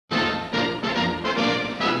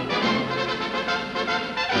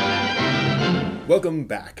Welcome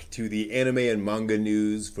back to the anime and manga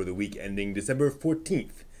news for the week ending December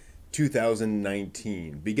 14th,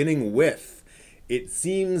 2019. Beginning with, it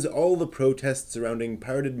seems all the protests surrounding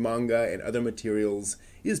pirated manga and other materials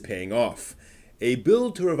is paying off. A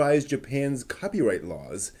bill to revise Japan's copyright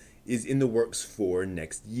laws is in the works for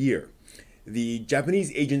next year. The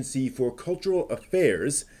Japanese Agency for Cultural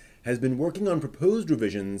Affairs has been working on proposed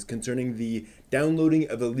revisions concerning the downloading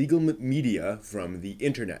of illegal media from the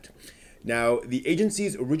internet. Now, the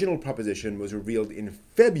agency's original proposition was revealed in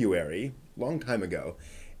February, long time ago,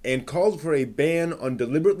 and called for a ban on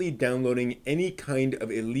deliberately downloading any kind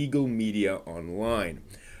of illegal media online.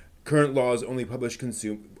 Current laws only punish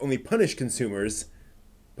consumers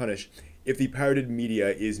if the pirated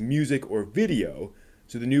media is music or video,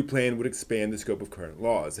 so the new plan would expand the scope of current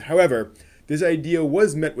laws. However, this idea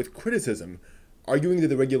was met with criticism, arguing that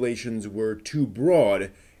the regulations were too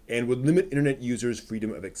broad and would limit internet users'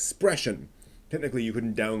 freedom of expression. Technically, you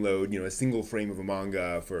couldn't download, a single frame of a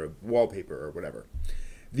manga for a wallpaper or whatever.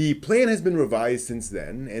 The plan has been revised since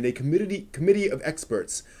then, and a committee of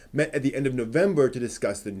experts met at the end of November to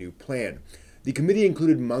discuss the new plan. The committee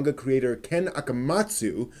included manga creator Ken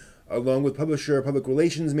Akamatsu, along with publisher, public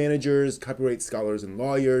relations managers, copyright scholars and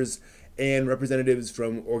lawyers, and representatives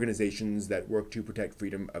from organizations that work to protect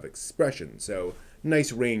freedom of expression. So,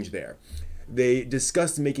 nice range there. They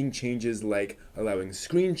discussed making changes like allowing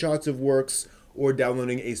screenshots of works or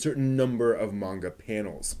downloading a certain number of manga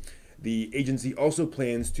panels. The agency also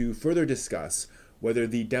plans to further discuss whether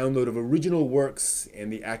the download of original works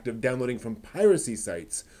and the act of downloading from piracy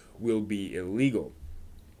sites will be illegal.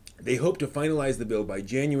 They hope to finalize the bill by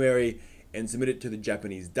January and submit it to the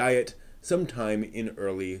Japanese Diet sometime in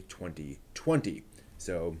early 2020.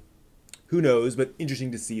 So, who knows, but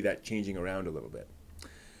interesting to see that changing around a little bit.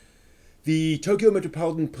 The Tokyo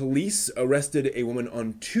Metropolitan Police arrested a woman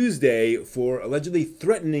on Tuesday for allegedly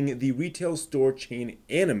threatening the retail store chain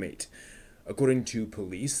Animate. According to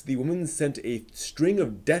police, the woman sent a string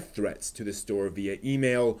of death threats to the store via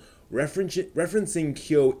email referencing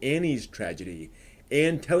Kyo Annie's tragedy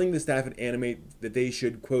and telling the staff at Animate that they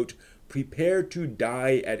should, quote, prepare to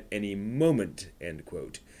die at any moment, end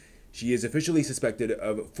quote. She is officially suspected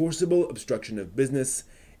of forcible obstruction of business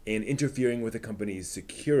and interfering with the company's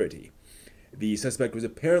security. The suspect was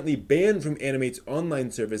apparently banned from Animate's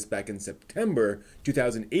online service back in September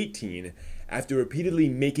 2018 after repeatedly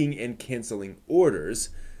making and canceling orders.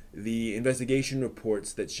 The investigation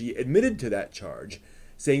reports that she admitted to that charge,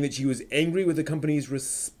 saying that she was angry with the company's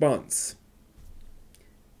response.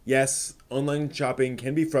 Yes, online shopping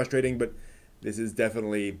can be frustrating, but this is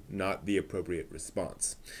definitely not the appropriate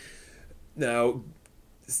response. Now,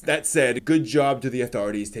 that said, good job to the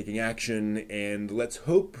authorities taking action, and let's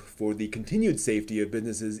hope for the continued safety of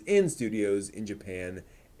businesses and studios in Japan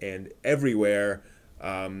and everywhere.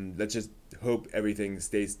 Let's just hope everything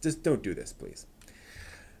stays. Just don't do this, please.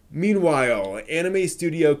 Meanwhile, anime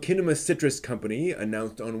studio Kinema Citrus Company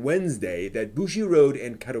announced on Wednesday that Bushiroad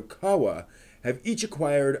and Kadokawa have each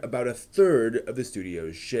acquired about a third of the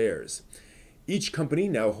studio's shares. Each company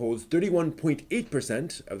now holds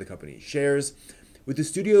 31.8% of the company's shares, with the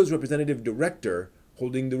studio's representative director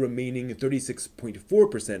holding the remaining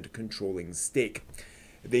 36.4% controlling stake.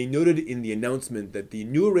 They noted in the announcement that the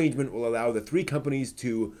new arrangement will allow the three companies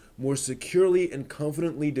to more securely and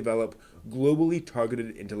confidently develop globally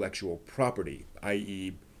targeted intellectual property,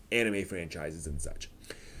 i.e. anime franchises and such.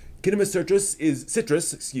 Kinema Citrus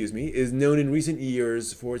is known in recent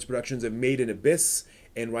years for its productions of Made in Abyss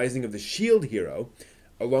and Rising of the Shield Hero,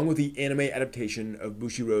 along with the anime adaptation of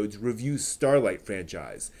Bushiroad's Review Starlight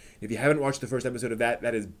franchise. If you haven't watched the first episode of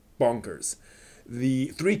that is bonkers. The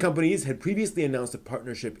three companies had previously announced a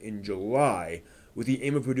partnership in July with the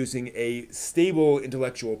aim of producing a stable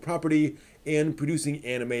intellectual property and producing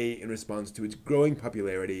anime in response to its growing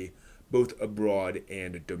popularity both abroad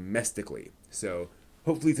and domestically. So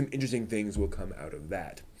hopefully some interesting things will come out of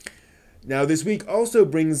that. Now this week also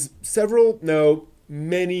brings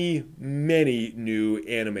many new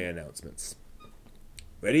anime announcements.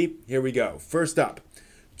 Ready? Here we go. First up,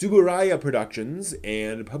 Tsuburaya Productions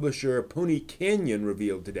and publisher Pony Canyon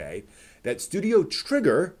revealed today that Studio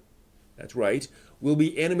Trigger, that's right, will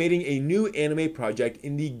be animating a new anime project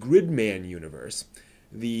in the Gridman universe.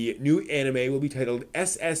 The new anime will be titled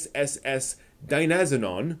SSSS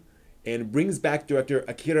Dynazenon and brings back director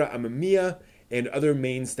Akira Amamiya and other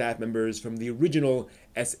main staff members from the original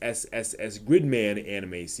SSSS Gridman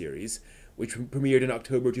anime series, which premiered in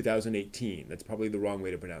October 2018. That's probably the wrong way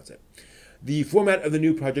to pronounce it. The format of the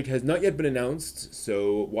new project has not yet been announced,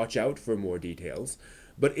 so watch out for more details.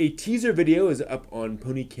 But a teaser video is up on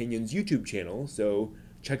Pony Canyon's YouTube channel, so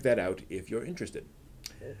check that out if you're interested.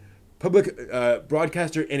 Public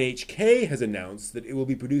broadcaster NHK has announced that it will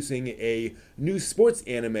be producing a new sports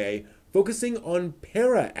anime focusing on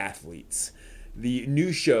para-athletes. The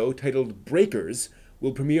new show, titled Breakers,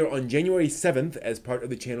 will premiere on January 7th as part of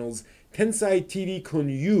the channel's Tensai TV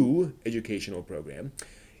Konyu educational program.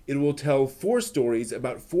 It will tell 4 stories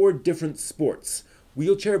about 4 different sports: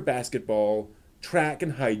 wheelchair basketball, track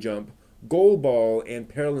and high jump, goalball, and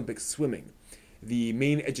Paralympic swimming. The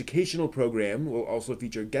main educational program will also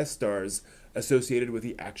feature guest stars associated with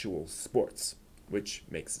the actual sports, which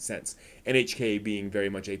makes sense. NHK being very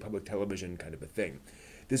much a public television kind of a thing.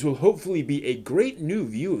 This will hopefully be a great new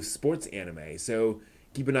view of sports anime, so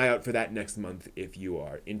keep an eye out for that next month if you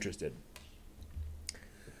are interested.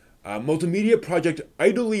 Multimedia project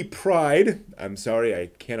Idly Pride, I'm sorry, I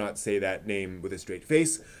cannot say that name with a straight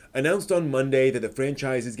face, announced on Monday that the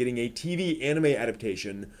franchise is getting a TV anime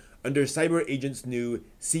adaptation under Cyber Agent's new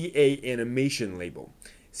CA Animation label.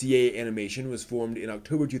 CA Animation was formed in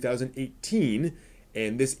October 2018,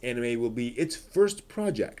 and this anime will be its first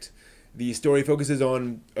project. The story focuses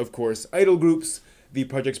on, of course, idol groups. The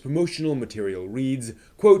project's promotional material reads,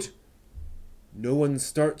 quote, "No one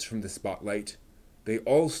starts from the spotlight. They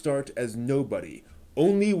all start as nobody.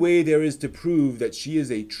 Only way there is to prove that she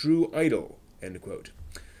is a true idol," end quote.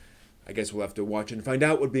 I guess we'll have to watch and find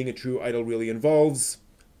out what being a true idol really involves.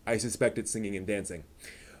 I suspect it's singing and dancing.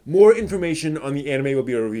 More information on the anime will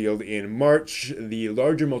be revealed in March. The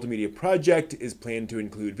larger multimedia project is planned to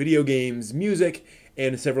include video games, music,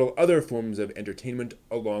 and several other forms of entertainment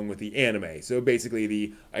along with the anime. So basically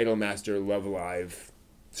the Idolmaster Love Live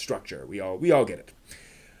structure. We all get it.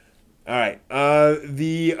 All right.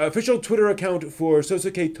 The official Twitter account for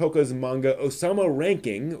Sosuke Toka's manga Osama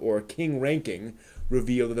Ranking, or King Ranking,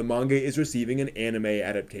 revealed that the manga is receiving an anime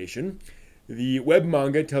adaptation. The web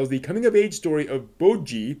manga tells the coming-of-age story of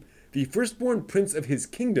Boji, the firstborn prince of his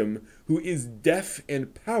kingdom, who is deaf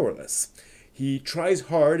and powerless. He tries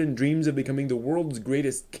hard and dreams of becoming the world's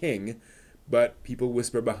greatest king, but people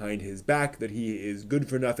whisper behind his back that he is good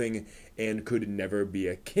for nothing and could never be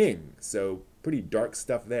a king. So, pretty dark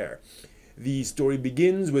stuff there. The story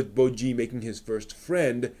begins with Boji making his first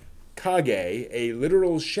friend, Kage, a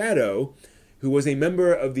literal shadow, who was a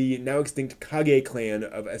member of the now-extinct Kage clan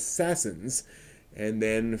of assassins, and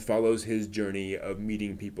then follows his journey of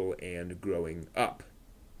meeting people and growing up.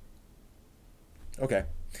 Okay.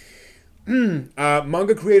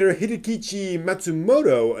 Manga creator Hidekichi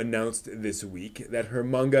Matsumoto announced this week that her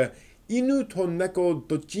manga Inu to Neko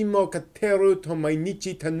Dochimo Kateru to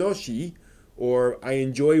Mainichi Tanoshi, or I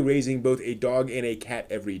enjoy raising both a dog and a cat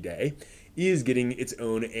every day, is getting its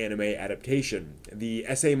own anime adaptation. The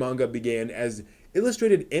essay manga began as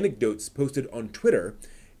illustrated anecdotes posted on Twitter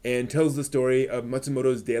and tells the story of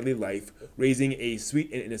Matsumoto's daily life raising a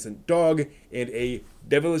sweet and innocent dog and a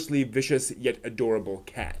devilishly vicious yet adorable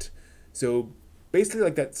cat. So basically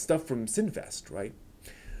like that stuff from Sinfest, right?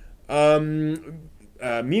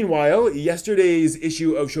 Meanwhile, yesterday's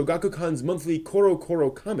issue of Shogakukan's monthly Koro Koro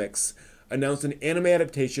Comics announced an anime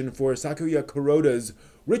adaptation for Sakuya Kuroda's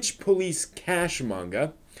Rich Police Cash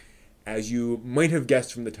manga. As you might have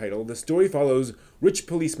guessed from the title, the story follows rich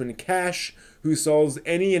policeman Cash, who solves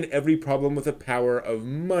any and every problem with the power of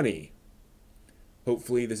money.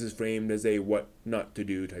 Hopefully this is framed as a what not to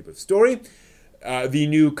do type of story. The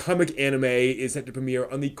new comic anime is set to premiere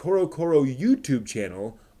on the Koro Koro YouTube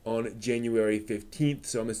channel on January 15th,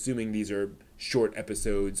 so I'm assuming these are short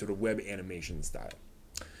episodes, sort of web animation style.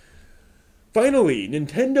 Finally,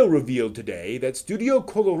 Nintendo revealed today that Studio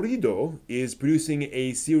Colorido is producing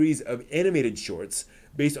a series of animated shorts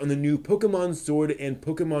based on the new Pokemon Sword and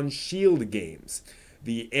Pokemon Shield games.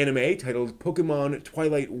 The anime, titled Pokemon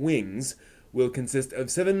Twilight Wings, will consist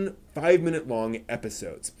of 7 5-minute-long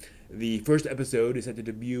episodes. The first episode is set to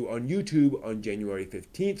debut on YouTube on January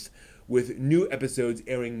 15th, with new episodes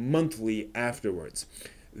airing monthly afterwards.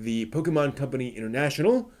 The Pokemon Company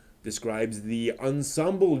International describes the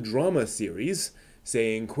ensemble drama series,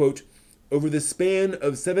 saying, quote, "Over the span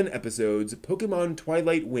of 7 episodes, Pokemon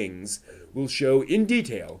Twilight Wings will show in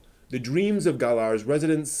detail the dreams of Galar's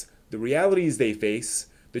residents, the realities they face,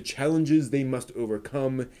 the challenges they must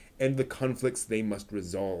overcome, and the conflicts they must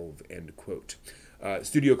resolve," end quote.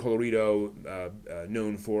 Studio Colorido,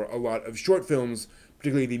 known for a lot of short films,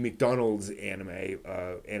 particularly the McDonald's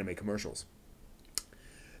anime commercials.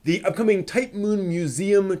 The upcoming Type Moon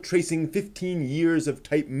Museum Tracing 15 Years of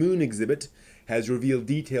Type Moon exhibit has revealed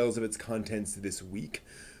details of its contents this week.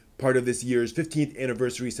 Part of this year's 15th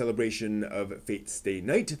anniversary celebration of Fate's Day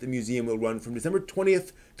Night, the museum will run from December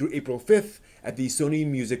 20th through April 5th at the Sony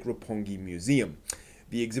Music Roppongi Museum.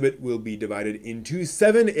 The exhibit will be divided into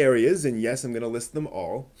 7 areas, and yes, I'm going to list them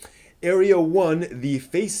all. Area 1, the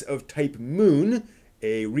Face of Type Moon,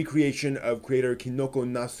 a recreation of creator Kinoko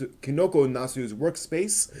Nasu's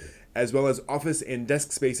workspace, as well as office and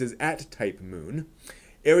desk spaces at Type Moon.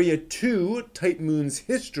 Area 2, Type Moon's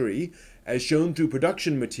history, as shown through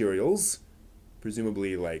production materials,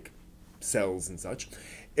 presumably like cells and such.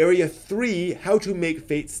 Area 3, How to Make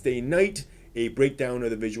Fate Stay Night, a breakdown of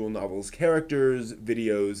the visual novel's characters,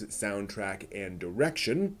 videos, soundtrack, and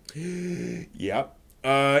direction. Yep.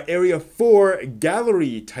 Area 4,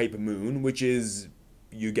 Gallery Type Moon, which is,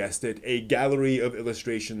 you guessed it, a gallery of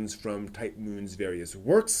illustrations from Type Moon's various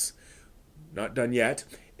works. Not done yet.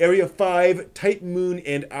 Area 5, Type Moon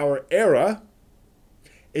and Our Era,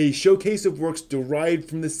 a showcase of works derived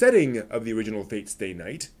from the setting of the original Fate Stay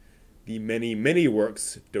Night. The many, many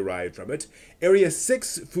works derived from it. Area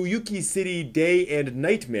 6, Fuyuki City Day and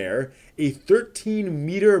Nightmare, a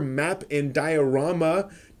 13-meter map and diorama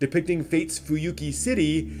depicting Fate's Fuyuki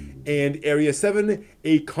City. And Area 7,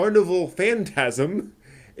 a Carnival Phantasm,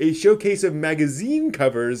 a showcase of magazine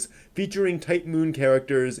covers featuring Type Moon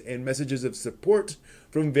characters and messages of support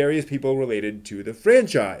from various people related to the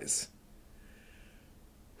franchise.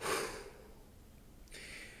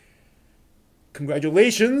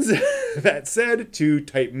 Congratulations, that said, to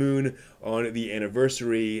Type Moon on the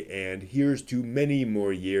anniversary, and here's to many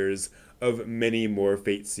more years of many more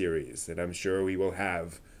Fate series, and I'm sure we will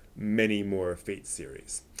have many more Fate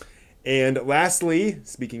series. And lastly,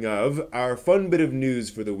 speaking of, our fun bit of news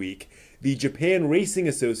for the week, the Japan Racing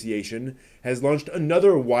Association has launched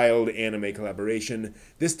another wild anime collaboration,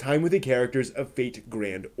 this time with the characters of Fate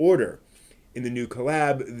Grand Order. In the new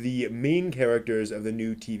collab, the main characters of the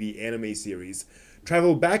new TV anime series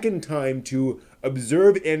travel back in time to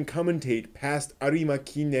observe and commentate past Arima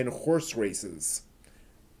Kinen horse races.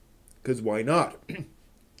 Because why not?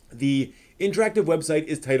 The interactive website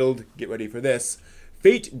is titled, get ready for this,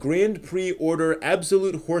 Fate Grand Prix Order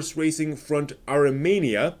Absolute Horse Racing Front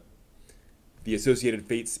Arimania. The Associated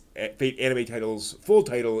Fate anime title's full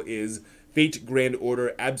title is Fate Grand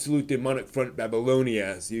Order Absolute Demonic Front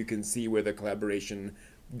Babylonia, so you can see where the collaboration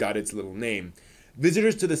got its little name.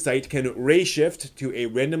 Visitors to the site can race shift to a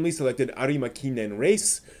randomly selected Arima Kinen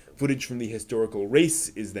race. Footage from the historical race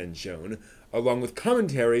is then shown, along with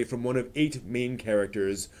commentary from one of 8 main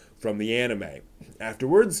characters from the anime.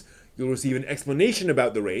 Afterwards, you'll receive an explanation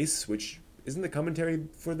about the race, which isn't the commentary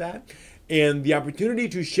for that, and the opportunity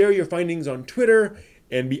to share your findings on Twitter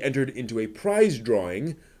and be entered into a prize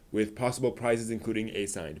drawing, with possible prizes including a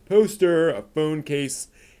signed poster, a phone case,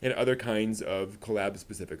 and other kinds of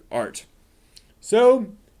collab-specific art. So,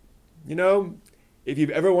 you know, if you've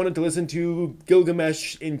ever wanted to listen to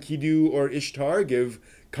Gilgamesh, Enkidu, or Ishtar give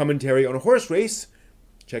commentary on a horse race,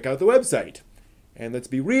 check out the website. And let's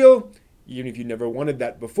be real, even if you never wanted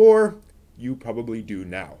that before, you probably do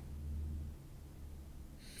now.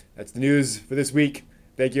 That's the news for this week.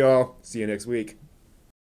 Thank you all. See you next week.